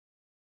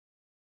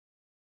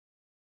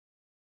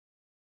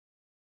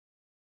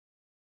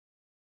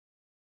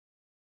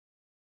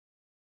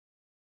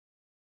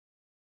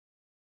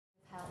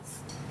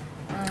Health.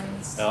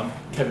 And I'm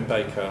Kevin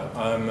Baker.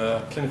 I'm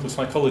a clinical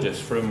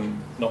psychologist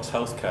from Notts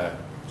Healthcare,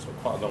 so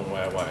quite a long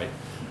way away,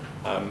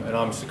 and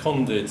I'm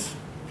seconded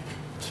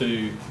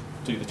to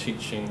do the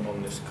teaching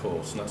on this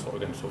course, and that's what we're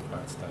going to talk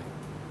about today.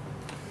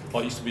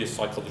 I used to be a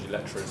psychology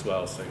lecturer as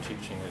well, so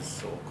teaching is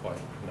sort of quite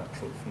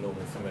natural,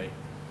 normal for me.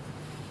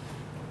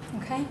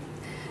 okay,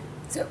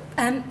 so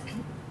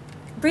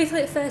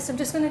briefly at first, I'm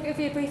just going to give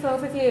you a brief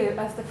overview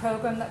of the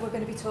programme that we're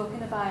going to be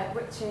talking about,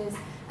 which is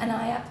an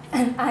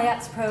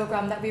IAPS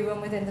programme that we run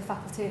within the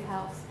Faculty of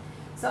Health.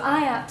 So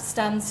IAPS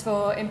stands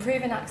for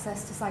Improving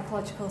Access to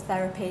Psychological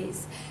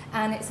Therapies,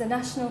 and it's a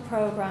national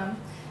programme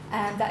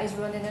that is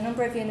run in a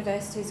number of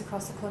universities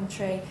across the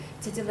country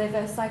to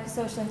deliver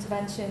psychosocial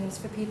interventions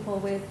for people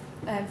with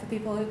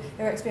who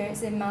are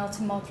experiencing mild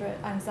to moderate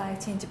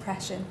anxiety and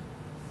depression.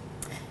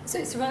 So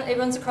it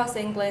runs across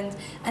England,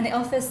 and it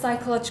offers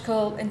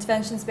psychological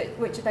interventions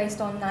which are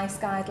based on NICE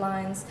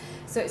guidelines.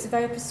 So it's a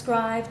very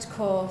prescribed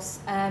course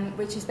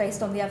which is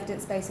based on the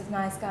evidence base of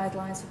NICE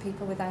guidelines for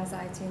people with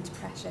anxiety and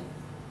depression.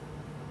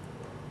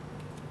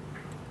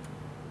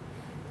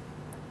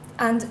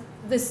 And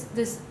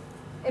this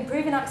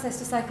Improving Access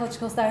to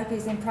Psychological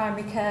Therapies in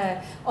Primary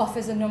Care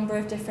offers a number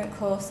of different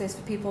courses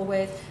for people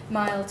with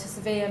mild to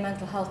severe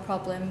mental health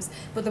problems,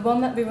 but the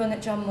one that we run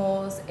at John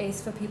Moores is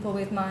for people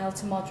with mild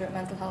to moderate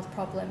mental health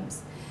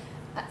problems.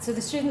 So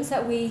the students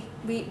that we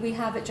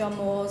have at John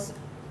Moores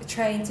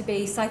train to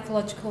be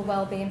psychological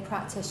wellbeing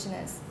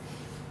practitioners,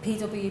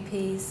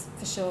 PWPs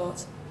for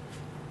short.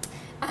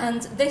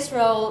 And this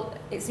role,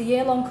 it's a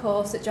year-long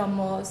course at John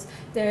Moores.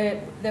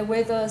 They're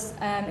with us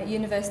at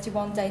university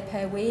 1 day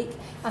per week,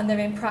 and they're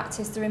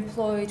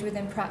employed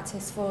within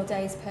practice 4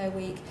 days per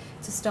week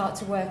to start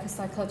to work as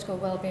psychological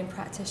wellbeing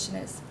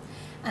practitioners.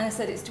 And I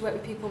said it's to work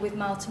with people with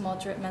mild to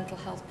moderate mental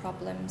health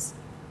problems.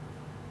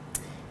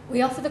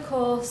 We offer the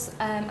course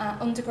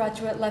at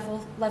undergraduate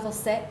level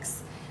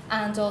 6,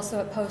 and also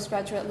at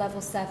postgraduate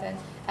level 7,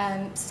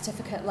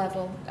 certificate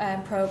level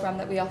programme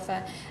that we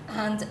offer.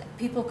 And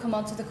people come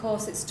onto the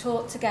course, it's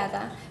taught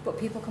together, but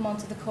people come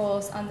onto the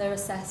course and they're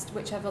assessed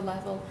whichever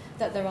level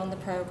that they're on the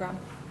programme.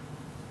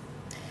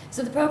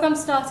 So the programme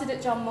started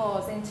at John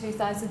Moores in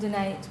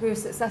 2008. We were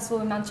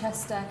successful in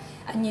Manchester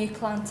and New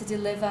Clan to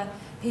deliver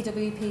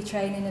PWP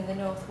training in the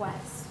North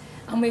West.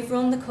 And we've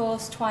run the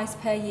course twice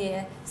per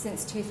year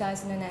since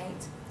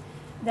 2008.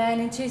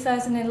 Then in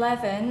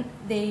 2011,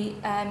 the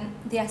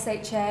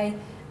SHA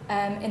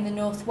in the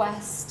North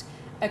West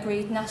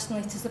agreed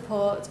nationally to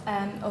support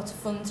or to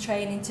fund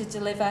training to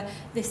deliver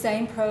the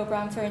same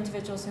programme for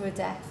individuals who are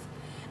deaf.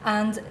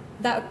 And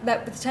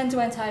the tender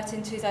went out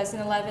in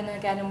 2011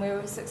 again, and we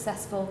were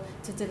successful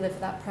to deliver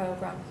that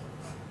programme.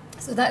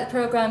 So that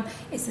programme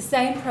is the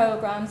same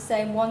programme,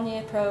 same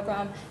one-year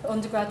programme,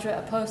 undergraduate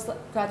or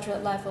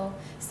postgraduate level,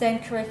 same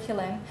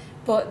curriculum,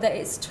 but that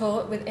it's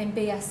taught within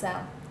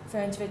BSL for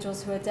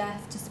individuals who are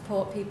deaf to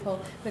support people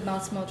with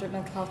mild to moderate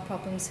mental health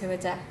problems who are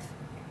deaf.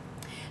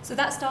 So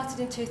that started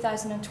in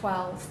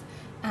 2012,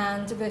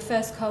 and the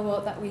first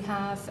cohort that we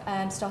have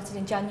started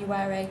in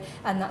January,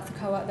 and that's the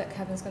cohort that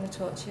Kevin's going to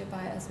talk to you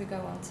about as we go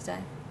on today.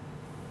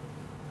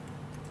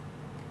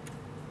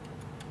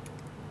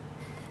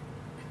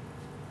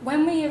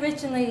 When we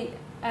originally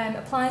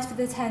applied for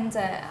the tender,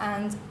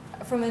 and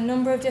from a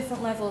number of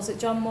different levels at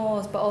John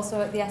Moores but also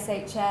at the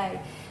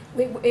SHA,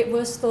 it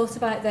was thought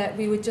about that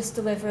we would just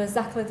deliver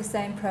exactly the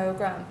same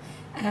programme,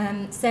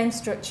 same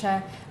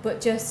structure, but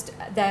just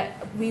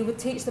that we would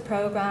teach the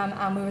programme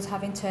and we would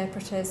have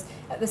interpreters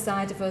at the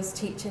side of us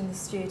teaching the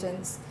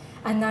students.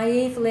 And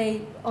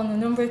naively, on a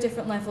number of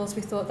different levels,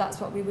 we thought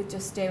that's what we would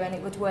just do and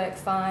it would work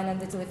fine and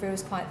the delivery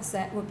was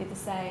would be the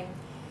same.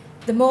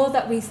 The more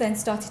that we then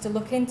started to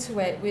look into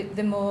it,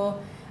 the more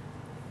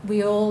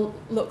we all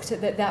looked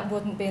at that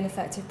wouldn't be an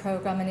effective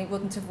programme and it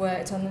wouldn't have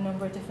worked on a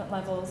number of different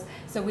levels.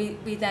 So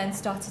we then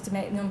started to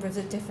make a number of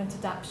the different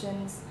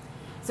adaptations.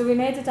 So we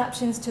made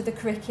adaptations to the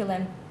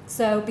curriculum.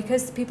 So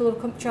because people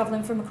are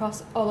travelling from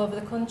across all over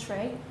the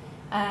country,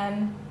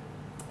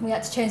 we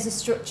had to change the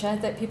structure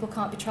that people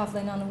can't be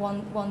travelling on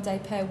one day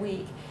per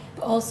week,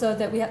 but also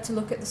that we had to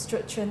look at the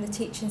structure and the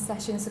teaching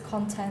sessions, the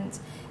content,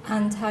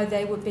 and how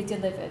they would be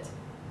delivered.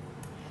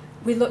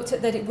 We looked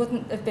at that it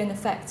wouldn't have been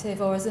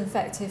effective or as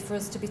effective for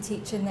us to be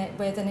teaching it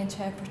with an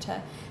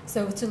interpreter.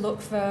 So to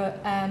look for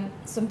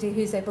somebody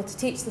who's able to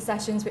teach the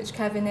sessions, which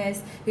Kevin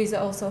is, who's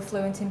also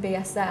fluent in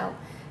BSL,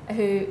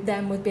 who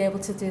then would be able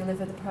to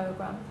deliver the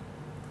programme.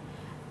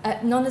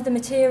 None of the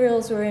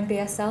materials were in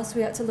BSL, so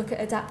we had to look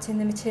at adapting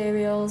the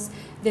materials,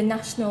 the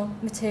national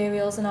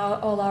materials and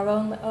all our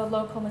own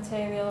local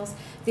materials,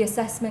 the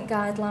assessment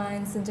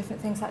guidelines and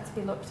different things had to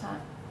be looked at.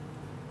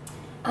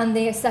 And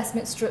the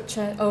assessment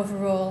structure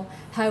overall,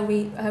 how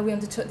we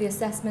undertook the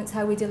assessments,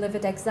 how we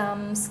delivered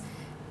exams,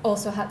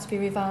 also had to be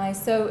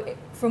revised. So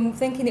from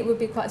thinking it would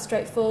be quite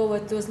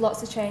straightforward, there was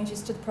lots of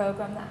changes to the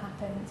programme that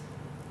happened.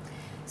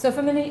 So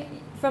from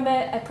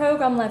a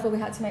programme level, we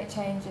had to make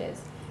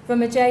changes.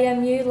 From a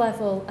JMU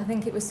level, I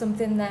think it was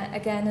something that,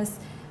 again, as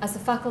as a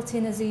faculty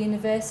and as a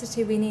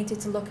university, we needed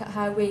to look at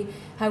how we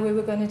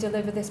were going to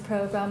deliver this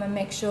programme and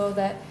make sure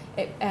that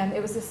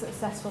it was a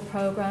successful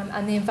programme,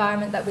 and the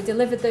environment that we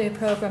delivered the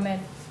programme in,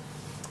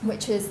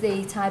 which is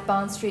the Tide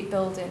Barn Street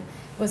building,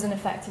 was an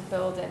effective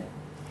building.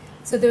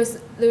 So there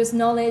was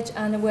knowledge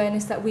and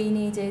awareness that we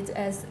needed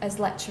as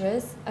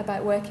lecturers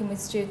about working with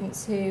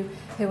students who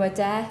are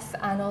deaf,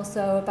 and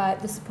also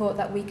about the support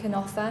that we can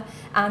offer,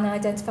 and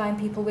identifying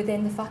people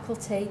within the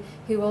faculty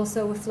who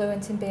also were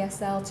fluent in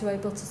BSL to be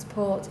able to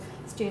support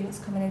students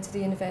coming into the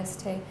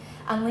university,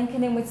 and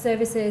linking in with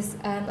services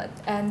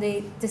and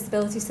the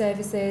disability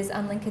services,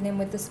 and linking in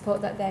with the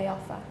support that they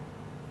offer.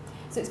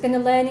 So it's been a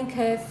learning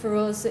curve for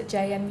us at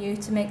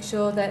JMU to make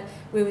sure that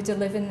we were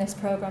delivering this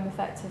programme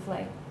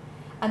effectively.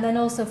 And then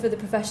also for the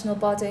professional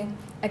body,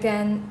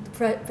 again, the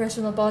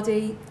professional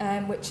body,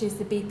 which is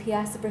the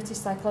BPS, the British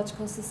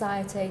Psychological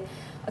Society,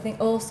 I think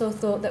also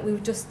thought that we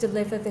would just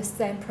deliver this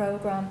same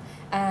programme,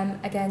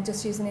 again,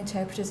 just using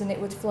interpreters, and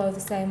it would flow the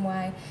same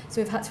way.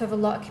 So we've had to have a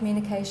lot of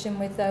communication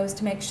with those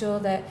to make sure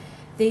that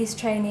these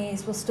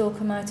trainees will still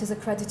come out as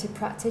accredited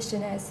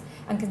practitioners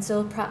and can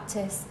still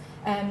practice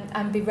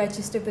and be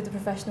registered with the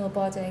professional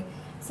body.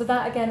 So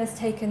that, again, has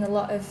taken a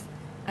lot of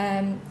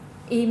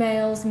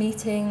emails,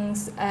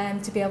 meetings,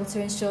 to be able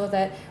to ensure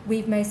that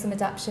we've made some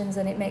adaptations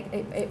and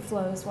it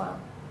flows well.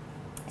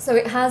 So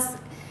it has,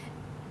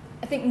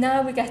 I think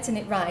now we're getting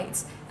it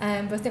right,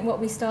 but I think what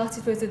we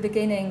started with at the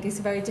beginning is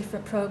a very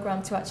different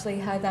programme to actually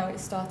how now it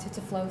started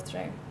to flow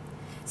through.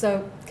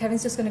 So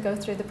Kevin's just going to go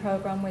through the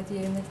programme with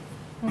you.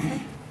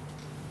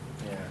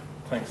 Yeah,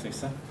 thanks,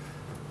 Lisa.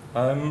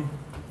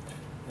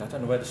 I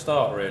don't know where to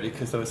start really,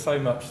 because there was so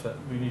much that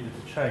we needed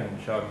to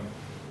change. I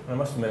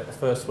must admit, at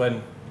first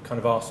when kind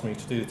of asked me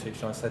to do the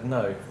teaching, I said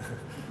no,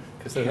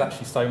 because there was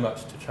actually so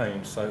much to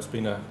change. So it's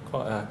been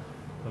quite a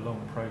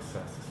long process,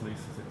 as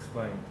Lisa's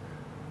explained.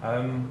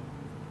 I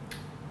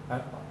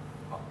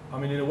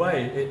mean, in a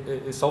way,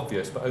 it's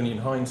obvious, but only in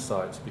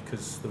hindsight,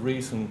 because the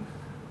reason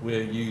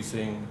we're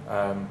using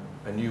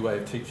a new way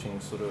of teaching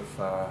sort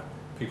of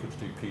people to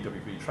do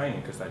PWB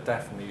training, because they're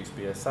deaf and they use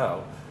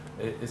BSL,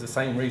 is the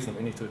same reason that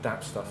we need to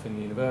adapt stuff in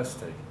the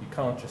university. You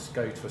can't just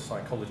go to a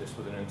psychologist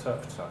with an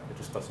interpreter, it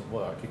just doesn't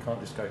work. You can't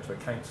just go to a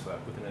counsellor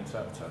with an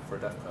interpreter for a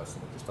deaf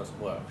person, it just doesn't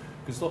work.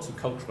 Because there's lots of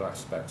cultural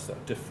aspects that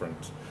are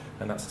different,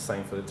 and that's the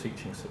same for the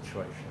teaching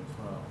situation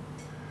as well.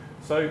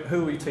 So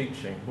who are we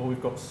teaching? Well,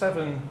 we've got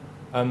 7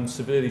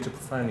 severely to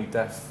profoundly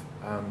deaf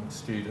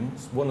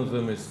students. One of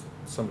them is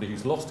somebody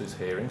who's lost his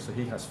hearing, so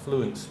he has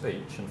fluent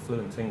speech and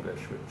fluent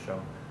English, which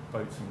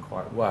boats him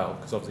quite well,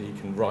 because obviously he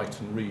can write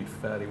and read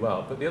fairly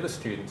well. But the other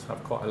students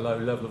have quite a low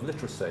level of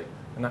literacy,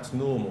 and that's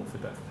normal for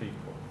deaf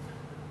people.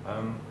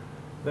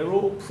 They're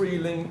all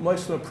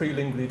most of them are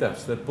prelingually deaf,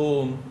 so they're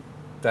born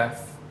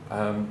deaf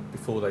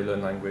before they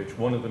learn language.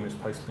 One of them is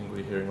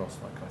postlingually hearing loss,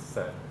 like I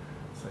said,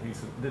 so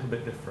he's a little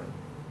bit different.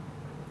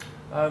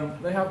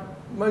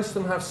 Most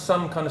of them have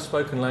some kind of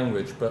spoken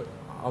language, but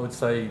I would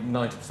say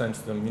 90%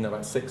 of them,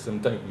 about 6 of them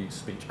don't use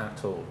speech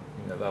at all.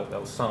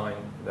 They'll sign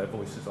their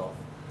voices off.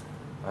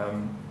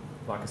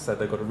 Like I said,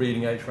 they've got a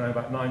reading age around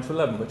about 9 to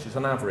 11, which is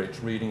an average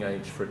reading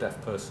age for a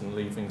deaf person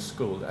leaving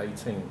school at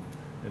 18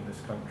 in this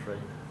country.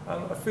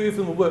 A few of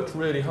them have worked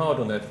really hard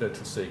on their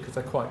literacy because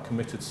they're quite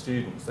committed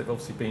students. They've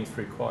obviously been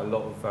through quite a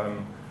lot of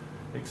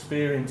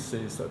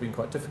experiences that have been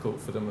quite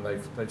difficult for them,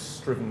 and they've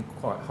striven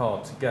quite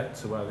hard to get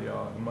to where they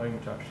are at the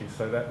moment, actually.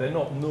 So they're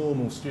not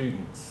normal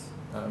students.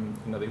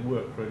 They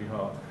work really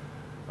hard.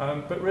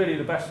 But really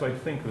the best way to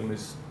think of them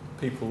is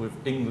people with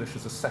English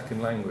as a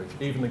second language.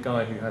 Even the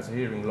guy who has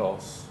hearing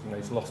loss,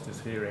 he's lost his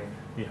hearing,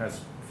 he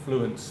has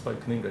fluent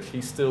spoken English,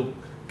 he still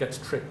gets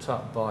tripped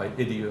up by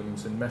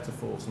idioms and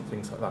metaphors and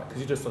things like that,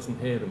 because he just doesn't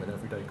hear them in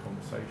everyday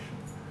conversation.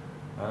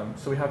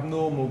 So we have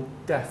normal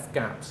deaf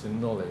gaps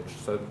in knowledge.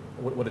 So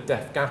what a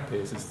deaf gap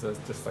is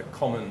just a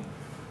common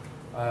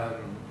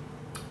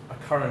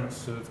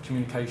occurrence of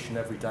communication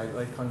every day that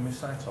they kind of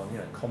miss out on.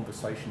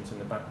 Conversations in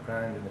the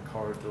background, in the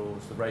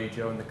corridors, the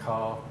radio in the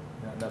car,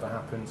 that never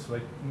happens. So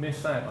they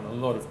miss out on a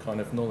lot of kind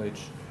of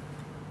knowledge.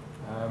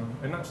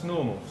 And that's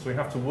normal. So we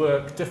have to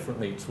work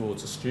differently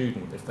towards a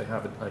student if they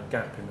have a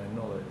gap in their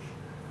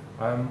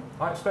knowledge.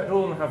 I expect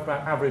all of them have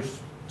about average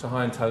to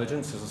high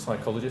intelligence. As a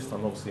psychologist,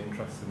 I'm obviously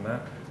interested in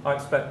that. I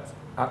expect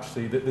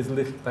actually that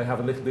they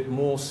have a little bit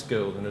more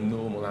skill than a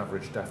normal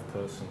average deaf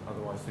person,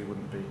 otherwise they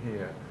wouldn't be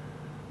here.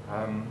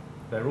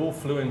 They're all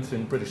fluent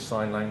in British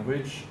Sign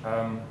Language.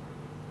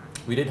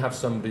 We did have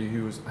somebody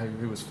who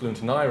was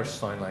fluent in Irish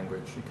Sign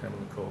Language. She came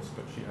on the course,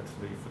 but she had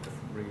to leave for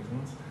different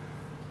reasons.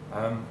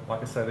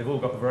 Like I said, they've all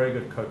got very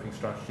good coping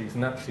strategies,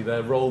 and actually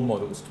they're role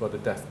models to other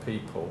deaf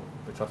people,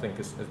 which I think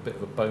is a bit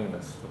of a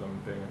bonus for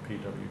them being a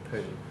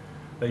PWP.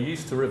 They're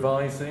used to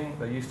revising,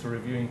 they're used to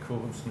reviewing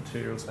course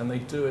materials, and they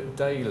do it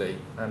daily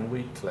and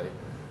weekly,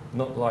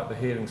 not like the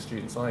hearing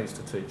students I used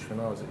to teach when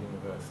I was at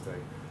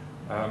university.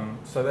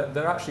 So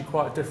they're actually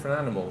quite different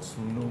animals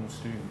from normal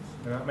students,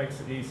 and that makes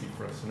it easy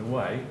for us in a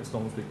way, as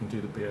long as we can do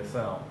the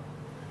BSL.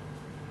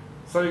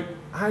 So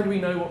how do we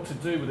know what to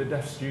do with a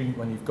deaf student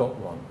when you've got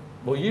one?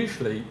 Well,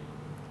 usually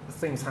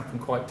things happen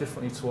quite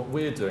differently to what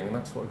we're doing, and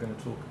that's what we're going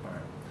to talk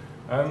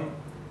about.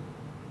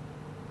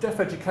 Deaf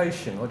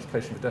education, or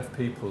education for deaf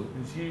people,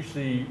 is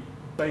usually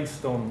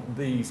based on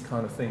these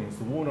kind of things.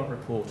 The Warnock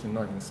Report in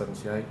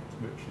 1978,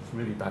 which is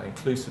really about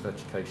inclusive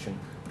education,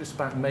 but it's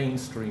about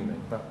mainstreaming,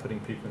 about putting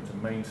people into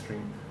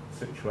mainstream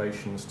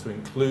situations to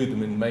include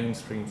them in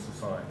mainstream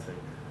society.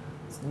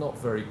 It's not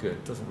very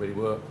good, doesn't really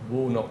work.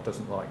 Warnock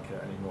doesn't like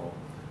it anymore.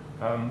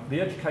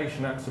 The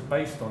Education Acts are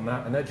based on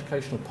that, and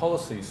educational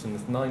policies in the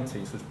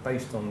 90s was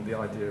based on the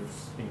idea of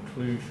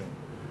inclusion.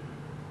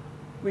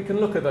 We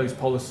can look at those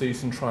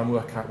policies and try and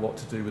work out what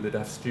to do with a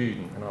deaf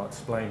student, and I'll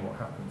explain what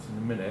happens in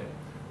a minute.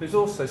 There's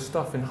also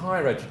stuff in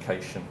higher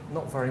education,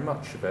 not very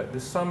much of it.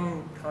 There's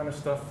some kind of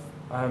stuff,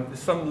 there's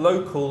some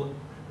local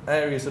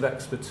areas of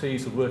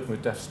expertise of working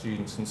with deaf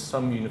students in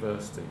some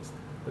universities,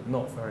 but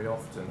not very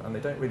often, and they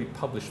don't really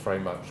publish very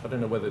much. I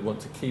don't know whether they want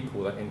to keep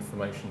all that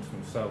information to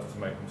themselves to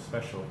make them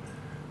special.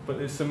 But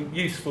there's some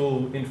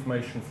useful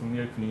information from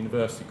the Open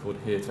University called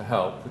Here to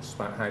Help, which is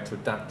about how to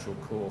adapt your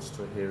course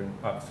to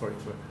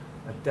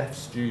a deaf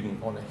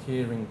student on a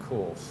hearing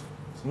course.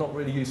 It's not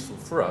really useful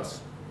for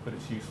us, but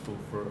it's useful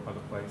for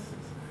other places.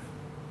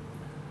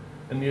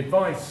 And the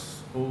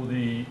advice or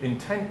the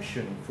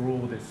intention for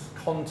all this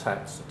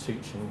context of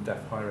teaching in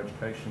deaf higher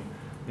education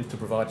is to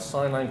provide a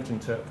sign language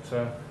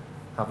interpreter,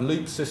 have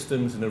loop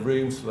systems in a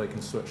room so they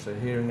can switch their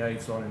hearing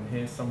aids on and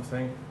hear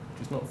something,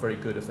 which is not very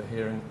good if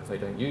they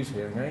don't use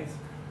hearing aids.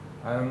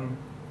 And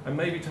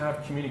maybe to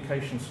have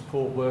communication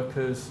support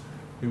workers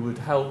who would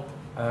help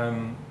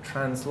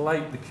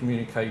translate the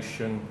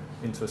communication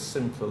into a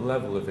simpler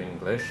level of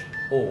English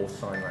or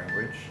sign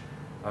language,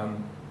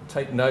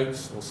 take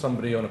notes, or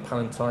somebody on a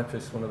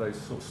palantypist, one of those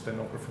sort of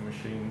stenographer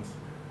machines,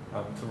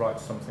 to write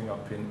something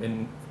up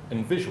in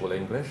visual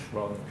English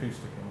rather than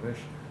acoustic English,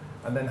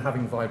 and then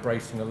having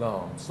vibrating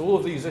alarms. So all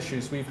of these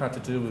issues we've had to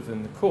deal with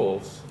in the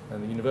course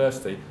and the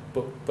university,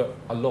 but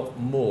a lot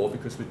more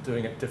because we're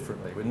doing it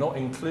differently. We're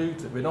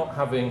not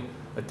having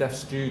a deaf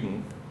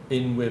student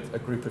in with a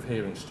group of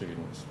hearing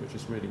students, which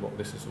is really what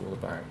this is all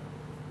about.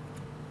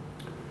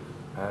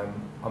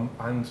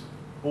 And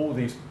all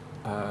these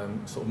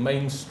sort of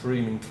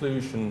mainstream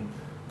inclusion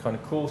kind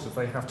of courses,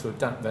 they have to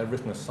adapt their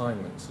written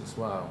assignments as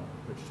well,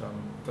 which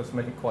does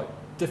make it quite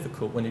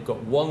difficult when you've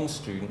got one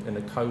student in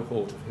a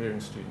cohort of hearing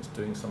students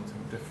doing something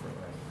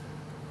differently.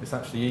 It's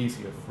actually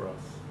easier for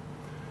us.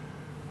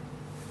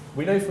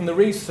 We know from the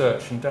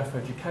research in deaf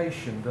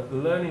education that the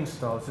learning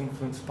style is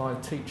influenced by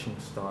teaching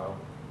style,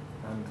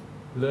 and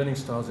learning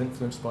style is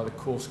influenced by the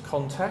course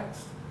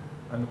context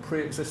and the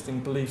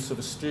pre-existing beliefs of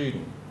a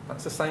student.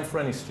 That's the same for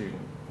any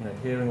student,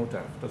 hearing or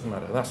deaf, doesn't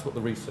matter. That's what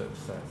the research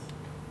says.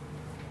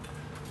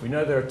 We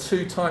know there are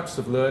two types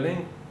of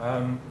learning,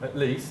 at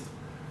least.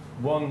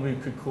 One we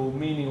could call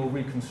meaning or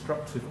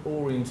reconstructive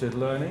oriented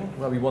learning,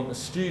 where we want the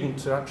student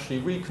to actually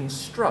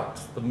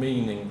reconstruct the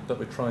meaning that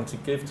we're trying to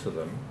give to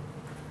them.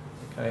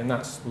 Okay, and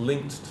that's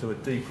linked to a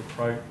deep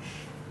approach.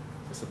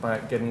 It's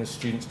about getting the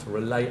students to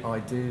relate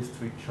ideas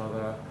to each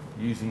other,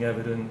 using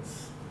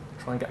evidence,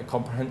 try and get a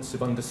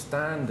comprehensive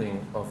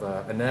understanding of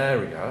an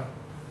area.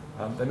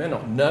 They may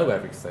not know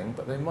everything,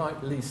 but they might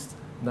at least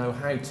know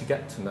how to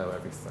get to know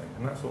everything.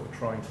 And that's what we're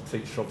trying to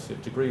teach, obviously,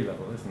 at degree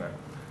level, isn't it?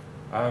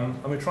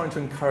 And we're trying to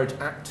encourage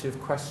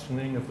active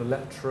questioning of the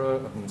lecturer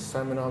and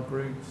seminar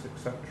groups,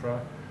 etc.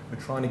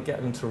 We're trying to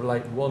get them to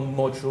relate one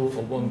module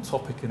or one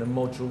topic in a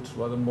module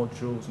to other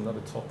modules and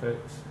other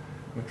topics.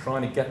 We're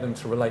trying to get them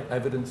to relate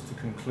evidence to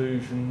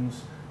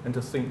conclusions and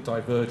to think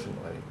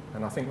divergently.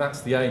 And I think that's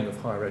the aim of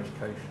higher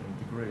education and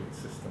degree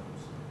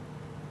systems.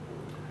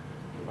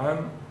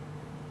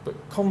 But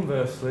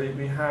conversely,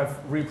 we have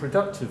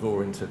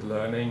reproductive-oriented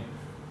learning,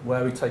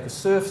 where we take a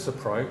surface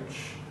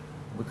approach.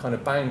 We're kind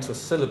of bound to a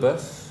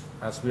syllabus,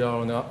 as we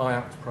are on our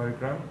IAPT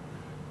programme.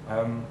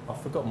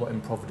 I've forgotten what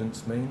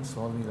improvidence means,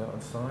 so I'll leave that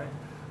aside.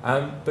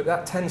 But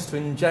that tends to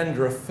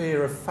engender a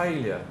fear of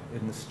failure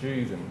in the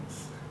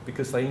students,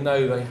 because they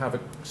know they have a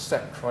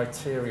set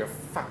criteria of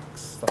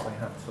facts that they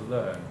have to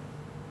learn.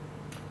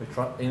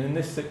 In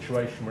this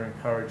situation, we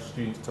encourage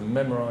students to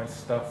memorise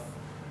stuff,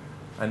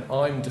 and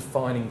I'm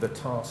defining the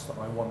task that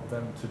I want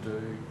them to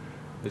do.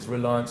 There's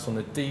reliance on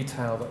the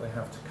detail that they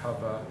have to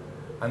cover,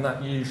 and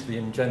that usually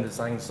engenders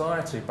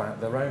anxiety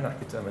about their own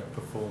academic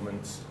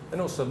performance,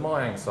 and also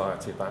my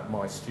anxiety about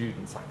my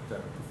students'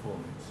 academic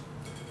performance.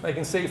 Now you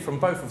can see from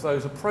both of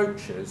those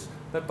approaches,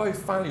 they're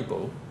both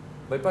valuable,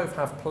 they both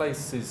have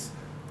places,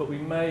 but we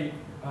may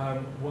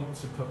want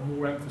to put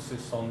more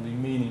emphasis on the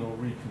meaning or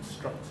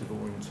reconstructive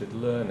oriented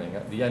learning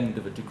at the end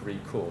of a degree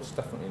course,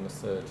 definitely in the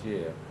third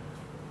year.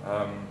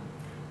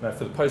 Now,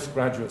 for the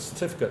postgraduate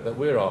certificate that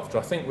we're after,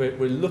 I think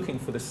we're looking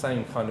for the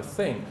same kind of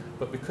thing,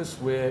 but because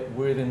we're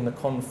within the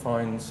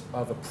confines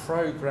of a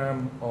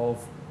programme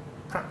of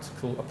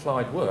practical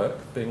applied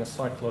work, being a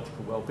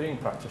psychological wellbeing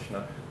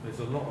practitioner, there's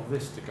a lot of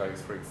this to go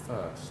through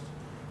first.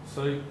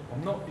 So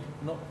I'm not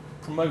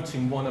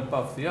promoting one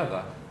above the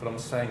other, but I'm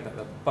saying that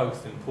they're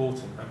both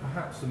important, and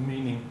perhaps the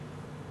meaning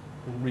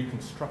or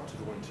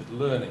reconstructive oriented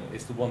learning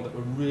is the one that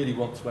we really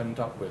want to end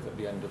up with at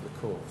the end of the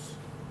course.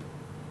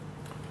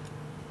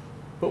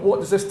 But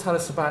what does this tell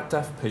us about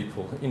deaf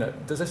people? You know,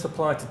 does this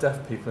apply to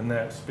deaf people and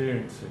their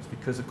experiences?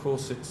 Because of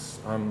course it's,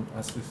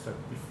 as we said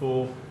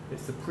before,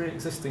 it's the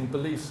pre-existing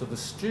beliefs of the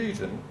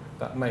student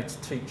that makes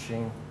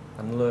teaching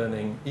and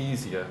learning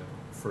easier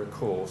for a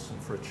course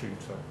and for a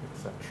tutor,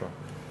 etc.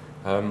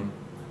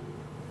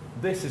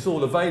 This is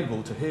all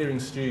available to hearing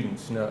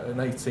students. You know, an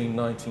 18,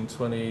 19,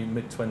 20,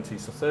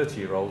 mid-20s or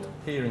 30-year-old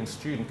hearing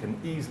student can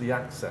easily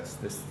access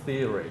this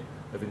theory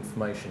of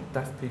information.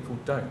 Deaf people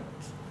don't.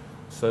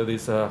 So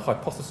there's a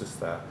hypothesis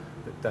there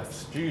that deaf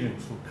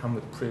students will come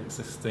with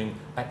pre-existing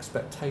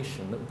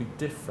expectation that will be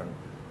different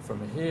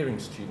from a hearing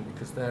student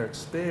because their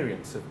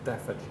experience of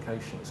deaf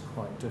education is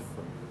quite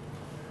different.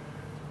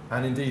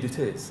 And indeed it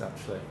is,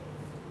 actually.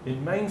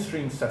 In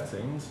mainstream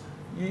settings,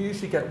 you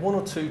usually get 1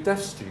 or 2 deaf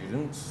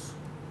students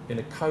in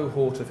a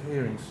cohort of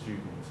hearing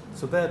students.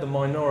 So they're the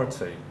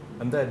minority,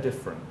 and they're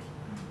different.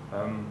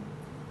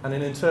 And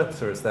an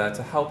interpreter is there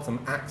to help them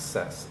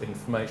access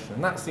information.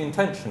 And that's the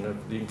intention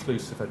of the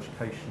inclusive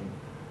education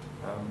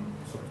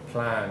sort of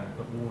plan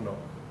that Warnock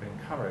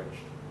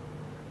encouraged.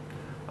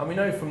 And we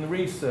know from the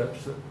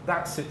research that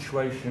that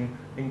situation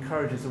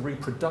encourages a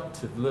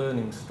reproductive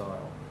learning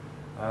style.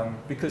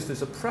 Because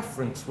there's a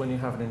preference when you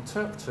have an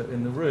interpreter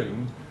in the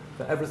room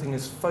that everything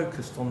is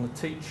focused on the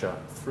teacher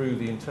through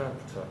the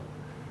interpreter.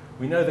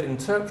 We know that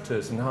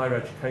interpreters in higher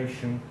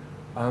education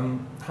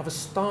have a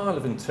style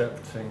of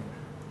interpreting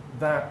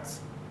that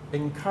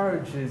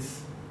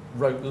encourages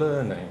rote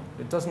learning.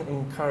 It doesn't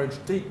encourage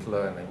deep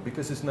learning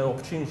because there's no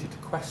opportunity to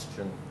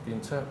question the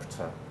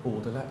interpreter or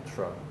the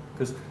lecturer.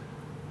 Because,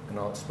 and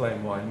I'll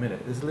explain why in a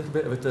minute, there's a little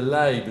bit of a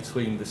delay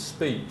between the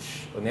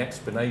speech and the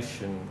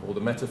explanation or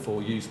the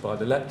metaphor used by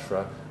the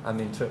lecturer and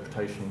the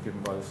interpretation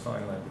given by the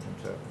sign language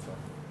interpreter.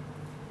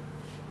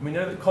 We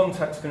know that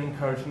context can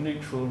encourage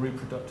neutral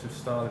reproductive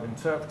style of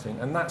interpreting,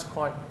 and that's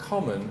quite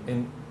common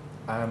in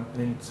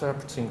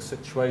interpreting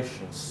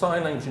situations.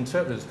 Sign language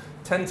interpreters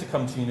tend to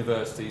come to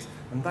universities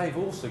and they've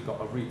also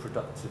got a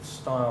reproductive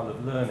style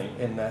of learning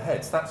in their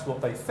heads. That's what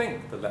they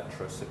think the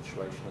lecturer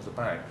situation is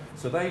about.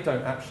 So they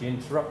don't actually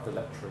interrupt the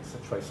lecturer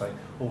situation saying,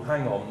 oh,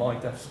 hang on, my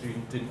deaf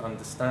student didn't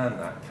understand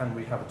that. Can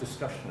we have a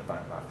discussion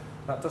about that?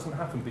 That doesn't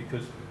happen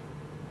because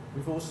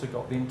we've also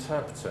got the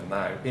interpreter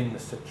now in the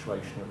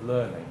situation of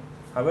learning.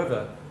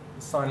 However,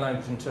 the sign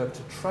language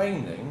interpreter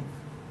training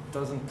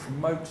doesn't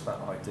promote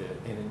that idea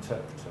in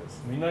interpreters.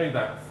 We know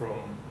that from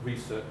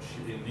research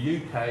in the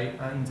UK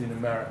and in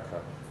America,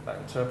 that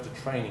interpreter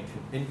training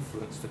can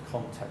influence the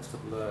context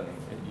of learning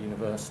at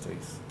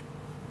universities.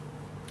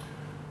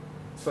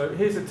 So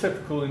here's a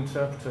typical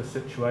interpreter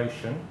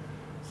situation.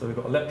 So we've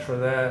got a lecturer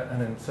there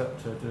and an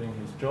interpreter doing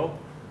his job,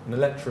 and the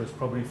lecturer is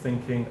probably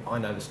thinking, I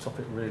know this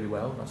topic really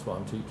well, that's why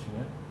I'm teaching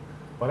it.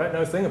 But I don't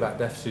know a thing about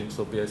deaf students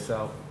or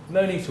BSL.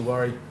 No need to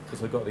worry,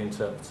 because I've got the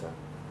interpreter.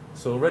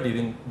 So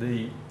already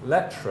the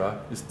lecturer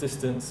is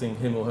distancing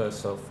him or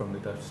herself from the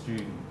deaf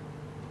student.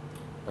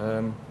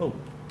 Let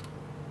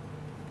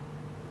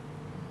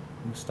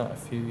me start a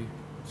few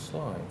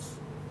slides.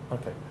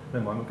 Okay,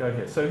 never mind, we'll go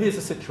here. So here's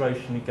the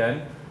situation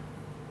again.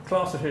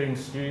 Class of hearing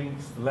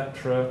students, the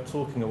lecturer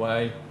talking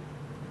away,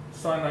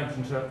 sign language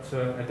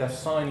interpreter, a deaf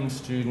signing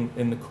student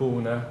in the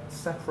corner,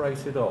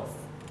 separated off.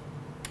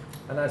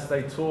 And as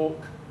they talk,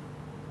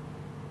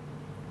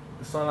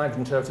 the sign language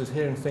interpreter is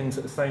hearing things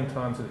at the same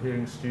time as the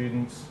hearing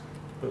students,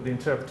 but the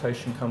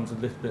interpretation comes a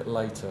little bit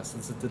later, so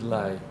there's a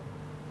delay.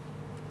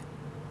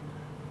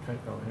 Okay,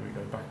 oh, here we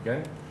go, back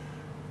again.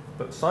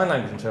 But the sign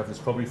language interpreter is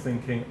probably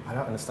thinking, I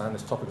don't understand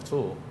this topic at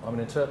all. I'm an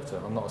interpreter,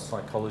 I'm not a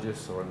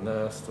psychologist or a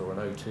nurse or an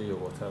OT or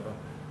whatever.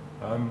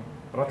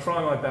 But I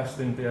try my best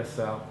in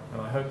BSL,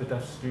 and I hope the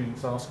deaf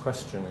students ask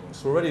questioning.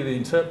 So already the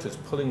interpreter is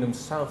pulling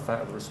themselves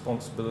out of the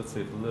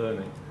responsibility of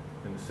learning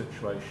in the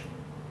situation.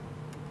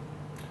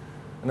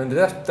 And then the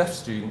deaf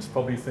student's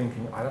probably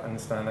thinking, I don't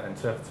understand that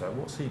interpreter.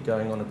 What's he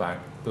going on about?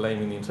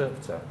 Blaming the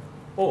interpreter.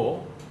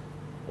 Or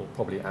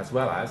probably as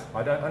well as,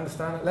 I don't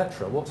understand that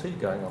lecturer. What's he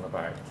going on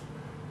about?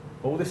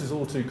 Oh, this is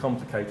all too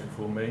complicated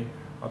for me.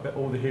 I bet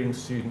all the hearing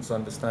students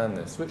understand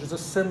this, which is a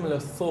similar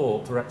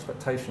thought or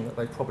expectation that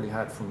they probably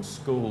had from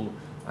school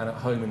and at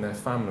home in their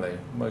family.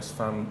 Most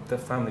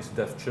deaf families of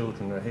deaf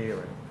children are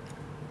hearing.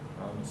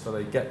 So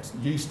they get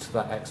used to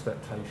that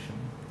expectation.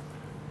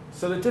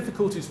 So the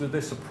difficulties with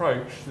this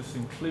approach, this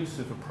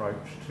inclusive approach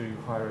to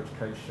higher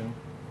education,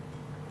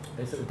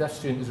 is that the deaf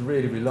student is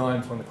really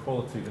reliant on the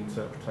quality of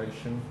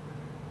interpretation,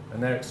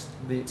 and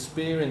the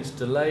experienced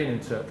delay in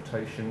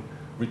interpretation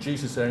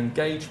reduces their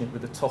engagement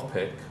with the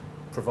topic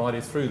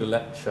provided through the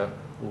lecture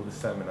or the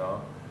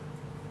seminar,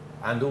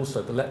 and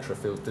also the lecturer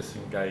feels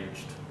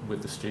disengaged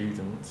with the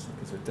students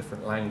because of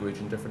different language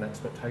and different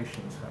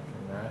expectations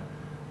happening there.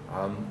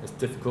 It's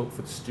difficult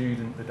for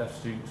the deaf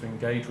student, to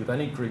engage with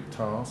any group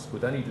task,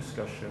 with any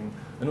discussion,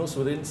 and also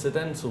with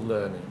incidental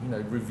learning, you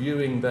know,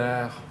 reviewing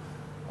their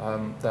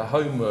their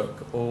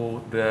homework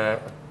or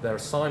their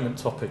assignment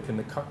topic in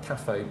the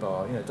cafe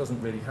bar. You know, it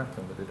doesn't really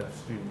happen with a deaf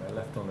student. They're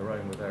left on their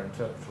own with their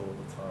interpreter all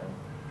the time.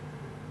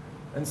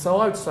 And so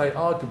I would say,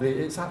 arguably,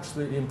 it's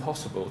absolutely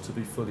impossible to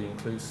be fully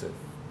inclusive.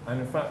 And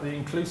in fact, the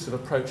inclusive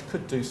approach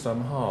could do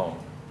some harm.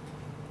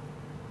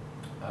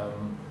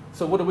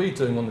 So what are we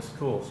doing on this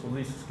course? Well,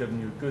 Lisa's given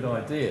you a good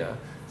idea.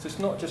 So it's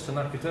not just an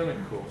academic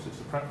course, it's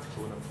a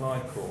practical and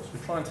applied course.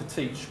 We're trying to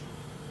teach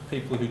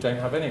people who don't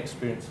have any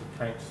experience of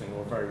counselling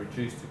or very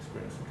reduced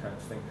experience of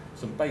counselling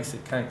some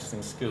basic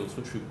counselling skills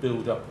which we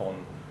build up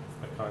on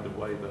a kind of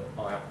way that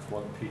I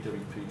want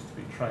PWPs to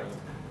be trained.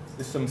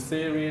 There's some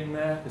theory in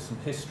there, there's some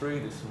history,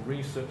 there's some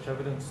research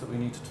evidence that we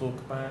need to talk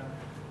about.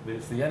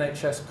 There's the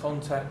NHS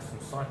context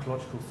and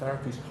psychological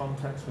therapies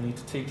context we need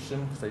to teach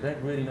them because they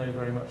don't really know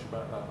very much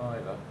about that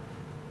either.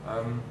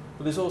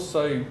 But there's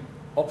also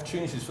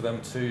opportunities for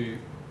them to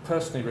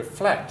personally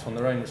reflect on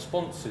their own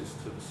responses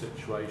to the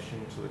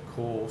situation, to the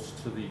course,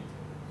 to the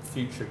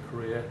future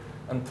career,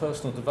 and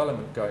personal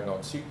development going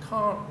on. So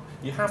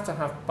you have to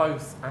have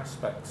both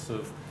aspects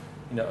of,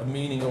 you know, a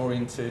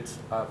meaning-oriented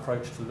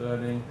approach to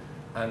learning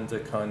and a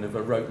kind of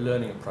a rote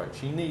learning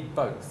approach. You need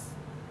both.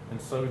 And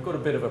so we've got a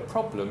bit of a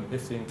problem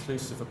if the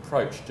inclusive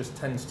approach just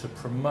tends to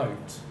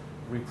promote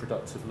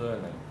reproductive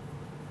learning.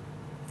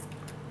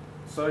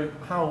 So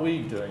how are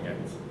we doing it?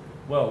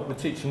 Well, we're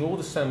teaching all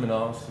the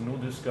seminars and all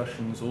the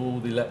discussions, all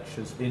the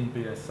lectures in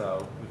BSL,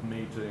 with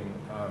me doing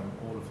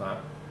all of that.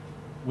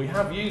 We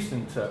have used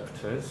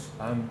interpreters,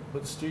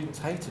 but the students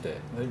hated it.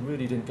 They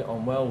really didn't get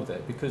on well with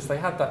it because they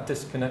had that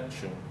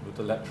disconnection with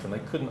the lecturer and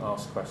they couldn't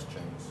ask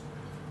questions.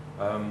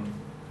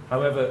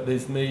 However,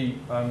 there's me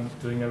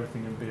doing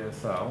everything in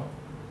BSL.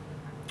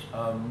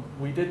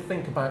 We did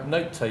think about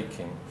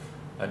note-taking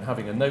and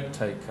having a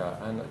note-taker,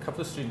 and a couple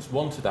of students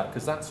wanted that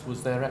because that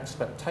was their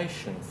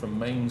expectation from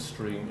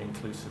mainstream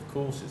inclusive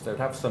courses. They would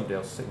have somebody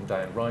else sitting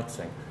down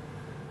writing.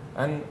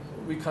 And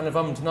we kind of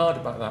ummed and ahed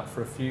about that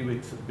for a few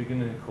weeks at the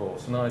beginning of the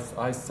course, and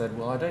I said,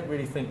 well, I don't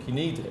really think you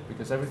need it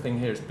because everything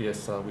here is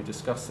BSL, we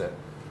discuss it.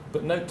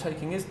 But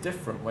note-taking is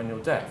different when you're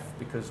deaf,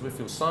 because if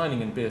you're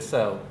signing in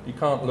BSL, you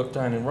can't look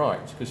down and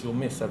write because you'll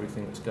miss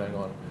everything that's going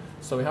on.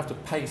 So we have to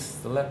pace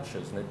the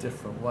lectures in a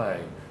different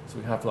way. So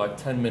we have like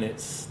 10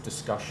 minutes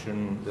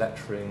discussion,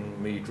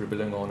 lecturing, me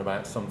dribbling on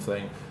about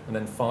something, and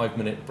then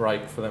 5-minute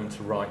break for them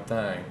to write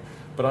down.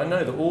 But I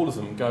know that all of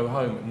them go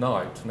home at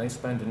night and they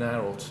spend an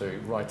hour or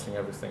two writing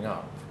everything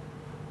up.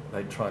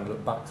 They try and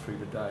look back through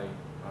the day,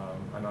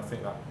 and I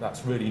think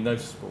that's really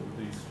noticeable with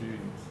these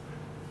students.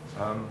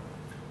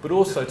 But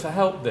also, to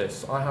help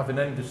this, I have an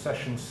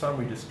end-of-session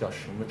summary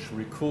discussion which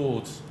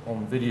records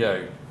on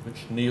video,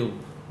 which Neil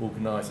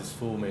organises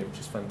for me, which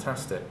is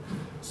fantastic.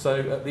 So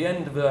at the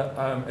end of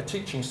a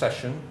teaching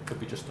session, could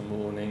be just a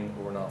morning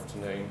or an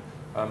afternoon,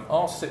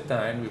 I'll sit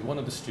down with one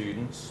of the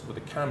students with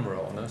a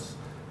camera on us,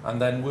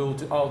 and then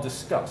I'll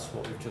discuss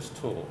what we've just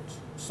taught.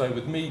 So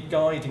with me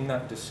guiding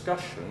that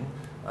discussion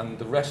and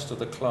the rest of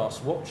the class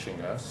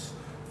watching us,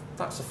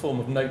 that's a form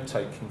of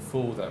note-taking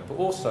for them. But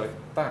also,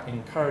 that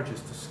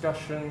encourages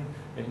discussion,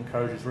 it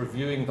encourages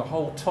reviewing the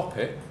whole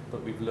topic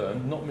that we've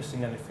learned, not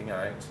missing anything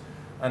out,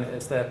 and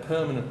it's there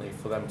permanently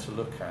for them to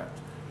look at.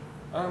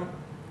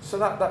 So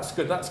that's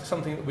good. That's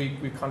something that we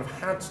kind of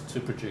had to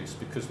produce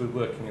because we're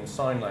working in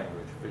sign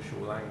language,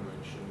 visual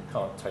language, and we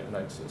can't take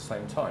notes at the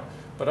same time.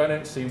 But I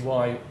don't see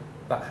why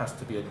that has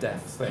to be a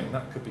deaf thing.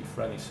 That could be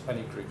for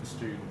any group of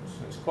students.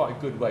 And it's quite a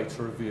good way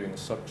to reviewing a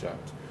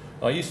subject.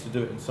 I used to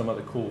do it in some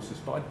other courses,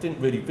 but I didn't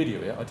really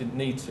video it. I didn't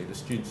need to. The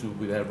students would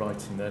be there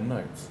writing their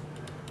notes.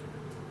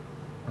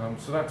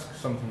 So that's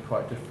something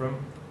quite different.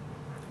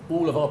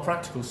 All of our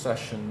practical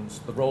sessions,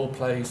 the role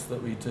plays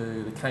that we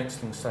do, the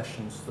counselling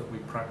sessions that we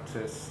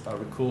practice are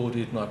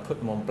recorded, and I put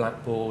them on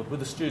Blackboard with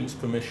the students'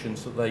 permission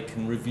so that they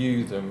can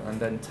review them and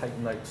then take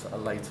notes at a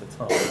later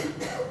time.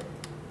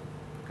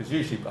 Because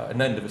usually at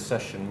an end of a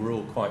session we're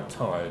all quite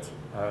tired,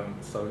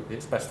 so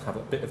it's best to have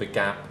a bit of a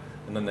gap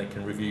and then they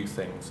can review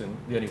things, and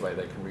the only way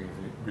they can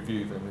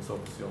review them is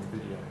obviously on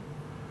video.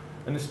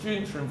 And the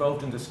students are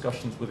involved in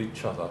discussions with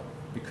each other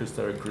because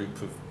they're a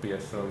group of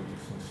BSL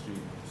using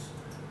students.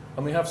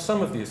 And we have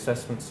some of the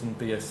assessments in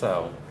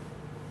BSL,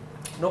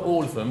 not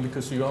all of them,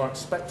 because we are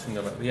expecting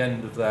them at the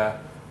end of their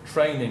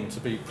training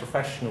to be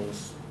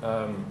professionals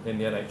in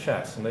the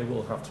NHS, and they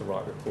will have to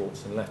write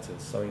reports and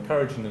letters. So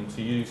encouraging them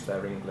to use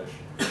their English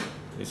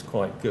is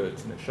quite good,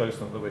 and it shows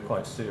them that we're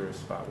quite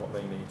serious about what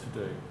they need to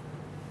do.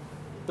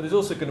 But there's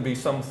also going to be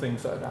some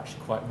things that are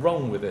actually quite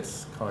wrong with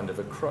this kind of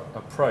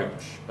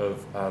approach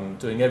of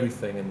doing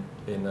everything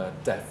in a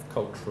deaf,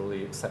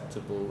 culturally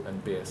acceptable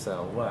and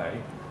BSL way.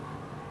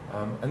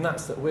 And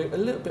that's that we're a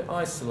little bit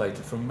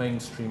isolated from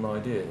mainstream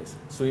ideas.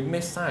 So we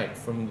miss out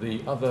from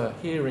the other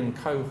hearing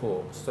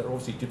cohorts that are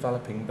obviously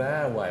developing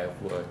their way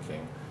of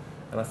working.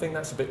 And I think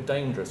that's a bit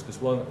dangerous because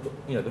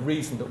the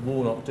reason that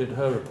Warnock did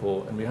her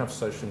report and we have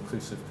social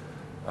inclusive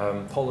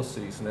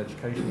policies and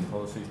educational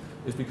policies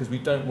is because we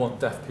don't want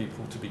deaf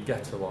people to be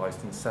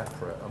ghettoised and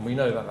separate, and we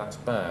know that that's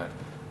bad,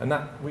 and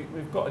that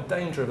we've got a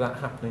danger of that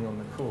happening on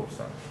the course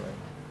actually.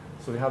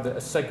 So we have a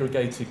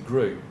segregated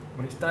group.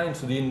 When it's down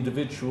to the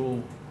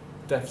individual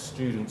deaf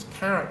students'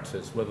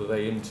 characters, whether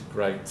they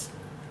integrate,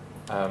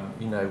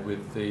 you know,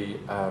 with the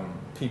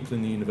people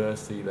in the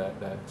university,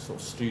 their sort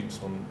of students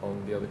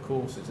on the other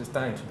courses. It's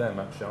down to them,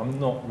 actually.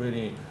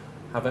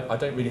 I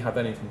don't really have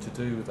anything to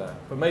do with that.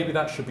 But maybe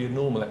that should be a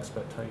normal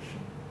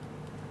expectation.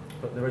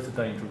 But there is a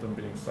danger of them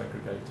being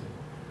segregated.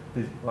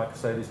 Like I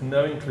say, there's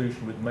no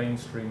inclusion with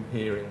mainstream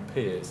hearing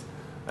peers.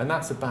 And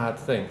that's a bad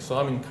thing. So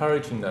I'm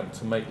encouraging them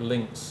to make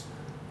links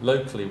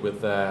locally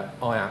with their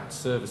IAT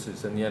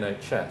services in the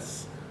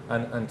NHS.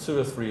 And 2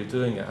 or 3 are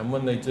doing it. And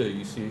when they do,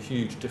 you see a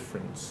huge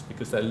difference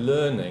because they're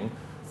learning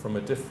from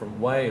a different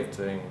way of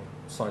doing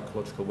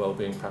psychological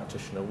wellbeing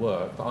practitioner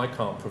work that I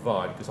can't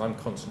provide because I'm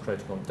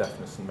concentrating on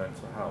deafness and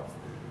mental health.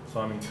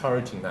 So I'm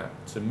encouraging that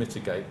to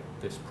mitigate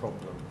this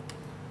problem.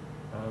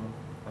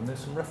 And there's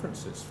some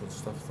references for the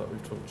stuff that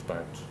we've talked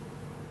about.